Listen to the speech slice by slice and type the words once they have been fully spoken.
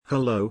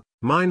Hello,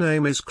 my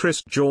name is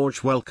Chris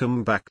George.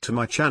 Welcome back to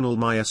my channel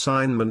My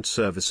Assignment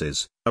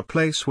Services, a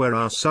place where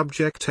our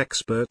subject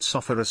experts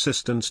offer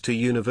assistance to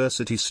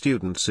university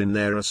students in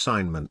their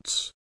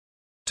assignments.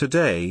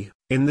 Today,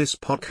 in this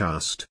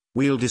podcast,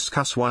 we'll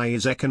discuss why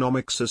is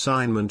economics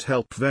assignment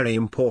help very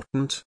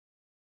important.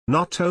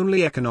 Not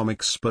only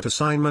economics but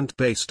assignment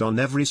based on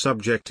every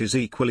subject is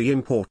equally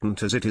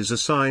important as it is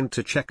assigned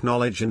to check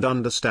knowledge and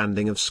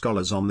understanding of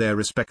scholars on their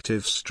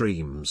respective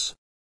streams.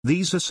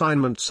 These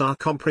assignments are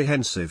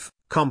comprehensive,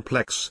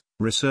 complex,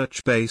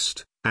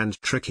 research-based, and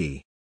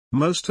tricky.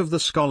 Most of the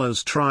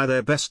scholars try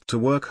their best to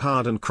work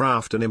hard and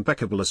craft an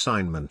impeccable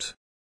assignment.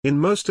 In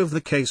most of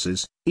the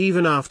cases,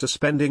 even after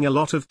spending a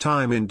lot of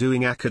time in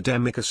doing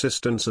academic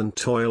assistance and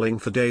toiling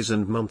for days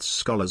and months,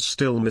 scholars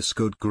still miss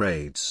good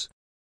grades.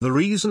 The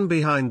reason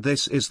behind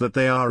this is that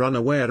they are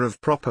unaware of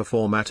proper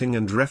formatting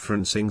and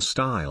referencing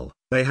style,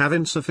 they have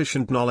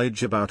insufficient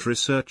knowledge about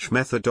research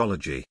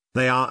methodology,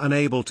 they are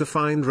unable to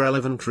find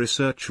relevant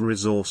research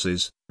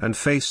resources, and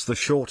face the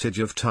shortage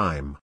of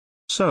time.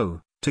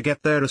 So, to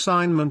get their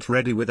assignment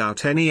ready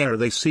without any error,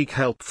 they seek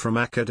help from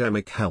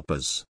academic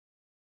helpers.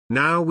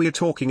 Now we're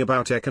talking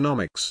about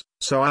economics,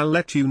 so I'll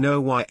let you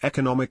know why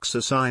economics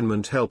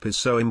assignment help is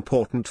so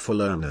important for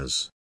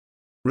learners.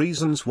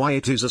 Reasons why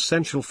it is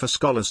essential for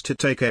scholars to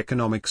take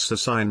economics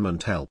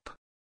assignment help.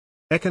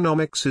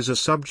 Economics is a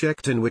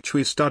subject in which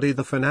we study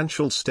the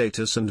financial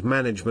status and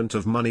management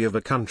of money of a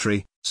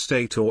country,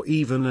 state, or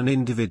even an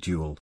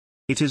individual.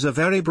 It is a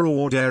very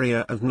broad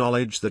area of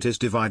knowledge that is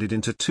divided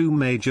into two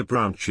major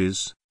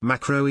branches,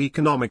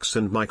 macroeconomics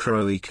and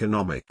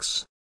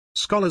microeconomics.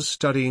 Scholars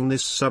studying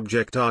this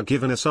subject are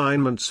given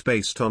assignments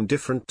based on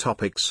different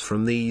topics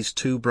from these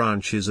two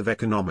branches of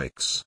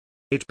economics.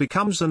 It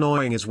becomes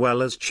annoying as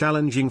well as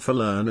challenging for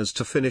learners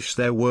to finish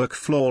their work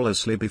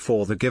flawlessly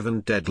before the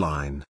given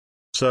deadline.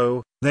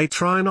 So, they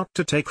try not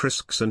to take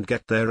risks and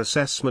get their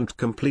assessment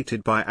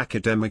completed by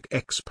academic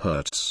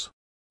experts.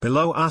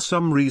 Below are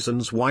some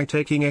reasons why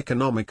taking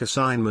economic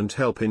assignment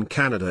help in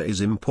Canada is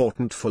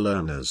important for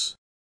learners.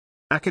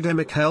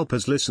 Academic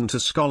helpers listen to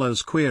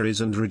scholars'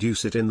 queries and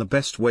reduce it in the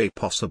best way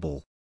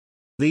possible.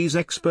 These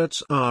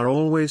experts are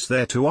always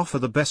there to offer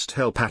the best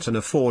help at an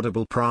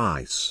affordable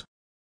price.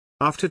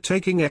 After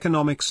taking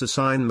economics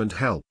assignment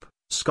help,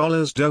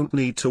 scholars don't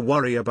need to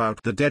worry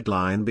about the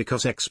deadline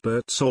because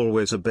experts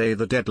always obey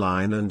the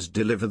deadline and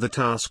deliver the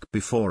task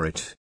before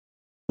it.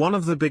 One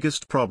of the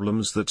biggest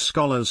problems that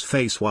scholars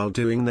face while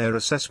doing their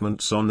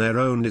assessments on their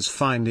own is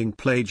finding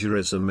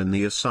plagiarism in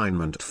the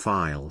assignment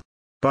file.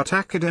 But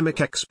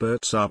academic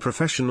experts are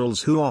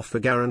professionals who offer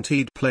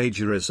guaranteed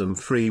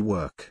plagiarism-free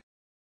work.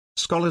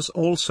 Scholars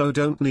also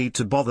don't need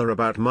to bother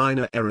about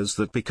minor errors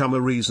that become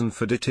a reason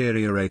for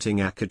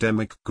deteriorating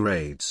academic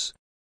grades.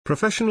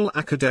 Professional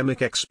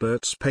academic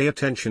experts pay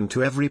attention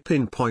to every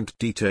pinpoint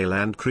detail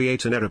and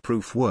create an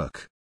error-proof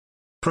work.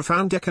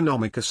 Profound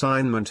economic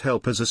assignment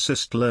helpers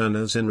assist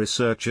learners in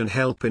research and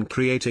help in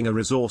creating a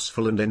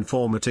resourceful and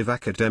informative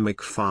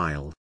academic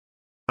file.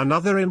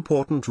 Another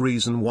important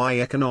reason why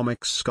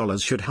economics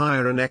scholars should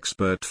hire an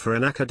expert for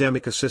an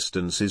academic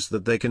assistance is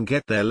that they can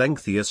get their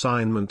lengthy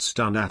assignments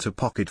done at a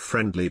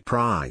pocket-friendly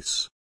price.